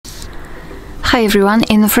Hi everyone,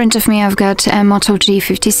 in front of me I've got a Moto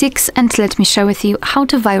G56 and let me share with you how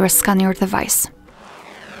to virus scan your device.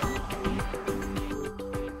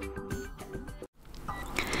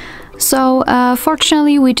 So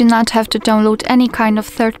fortunately we do not have to download any kind of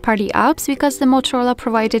third-party apps because the Motorola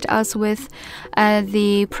provided us with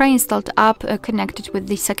the pre-installed app connected with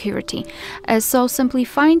the security. So simply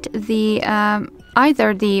find the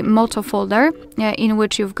either the Moto folder in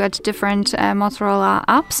which you've got different Motorola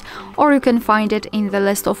apps, or you can find it in the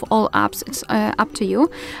list of all apps. It's up to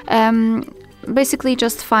you. Basically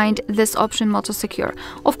just find this option, Moto Secure.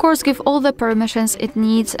 Of course, give all the permissions it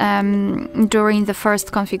needs during the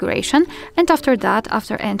first configuration, and after that,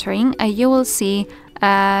 after entering, you will see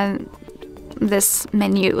this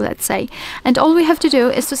menu, let's say, and all we have to do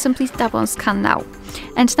is to simply tap on Scan Now,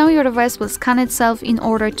 and now your device will scan itself in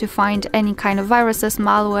order to find any kind of viruses,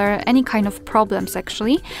 malware, any kind of problems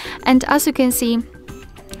actually. And as you can see,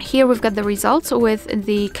 here we've got the results with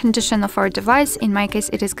the condition of our device. In my case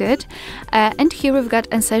it is good, and here we've got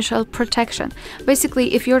essential protection.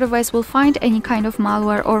 Basically, if your device will find any kind of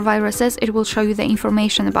malware or viruses, it will show you the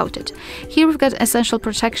information about it. Here we've got essential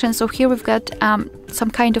protection, so here we've got some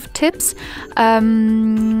kind of tips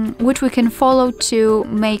which we can follow to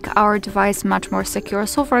make our device much more secure.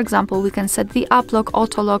 So for example, we can set the app lock,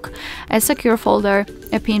 auto lock, a secure folder,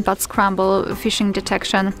 a pin pad scramble, phishing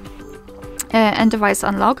detection, and device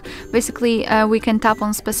unlock. Basically, we can tap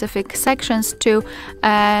on specific sections to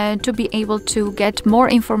be able to get more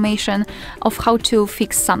information of how to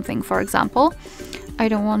fix something. For example, I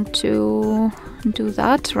don't want to do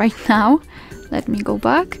that right now. Let me go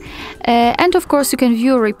back. And of course, you can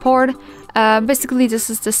view a report. Basically, this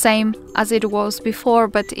is the same as it was before,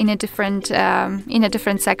 but in a different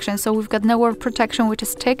section. So we've got network protection, which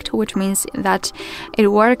is ticked, which means that it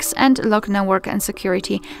works, and lock, network, and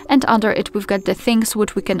security. And under it, we've got the things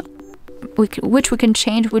which we can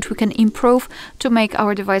change, which we can improve to make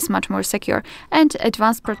our device much more secure. And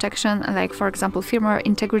advanced protection, like for example, firmware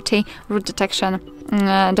integrity, root detection,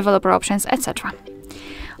 developer options, etc.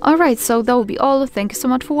 Alright, so that will be all. Thank you so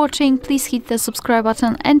much for watching. Please hit the subscribe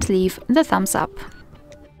button and leave the thumbs up.